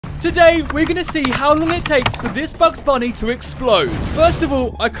Today, we're gonna see how long it takes for this Bugs Bunny to explode. First of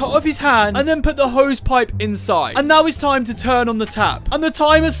all, I cut off his hand and then put the hose pipe inside. And now it's time to turn on the tap. And the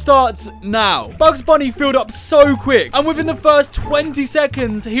timer starts now. Bugs Bunny filled up so quick, and within the first 20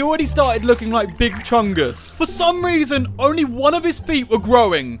 seconds, he already started looking like Big Chungus. For some reason, only one of his feet were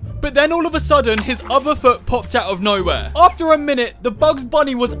growing. But then all of a sudden, his other foot popped out of nowhere. After a minute, the Bugs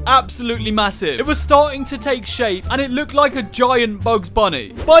Bunny was absolutely massive. It was starting to take shape, and it looked like a giant Bugs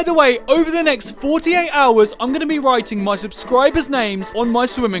Bunny. By the way, over the next 48 hours, I'm going to be writing my subscribers' names on my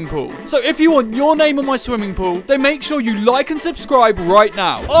swimming pool. So if you want your name on my swimming pool, then make sure you like and subscribe right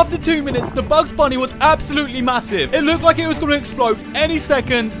now. After 2 minutes, the Bugs Bunny was absolutely massive. It looked like it was going to explode any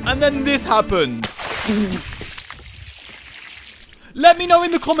second, and then this happened. Let me know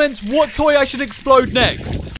in the comments what toy I should explode next.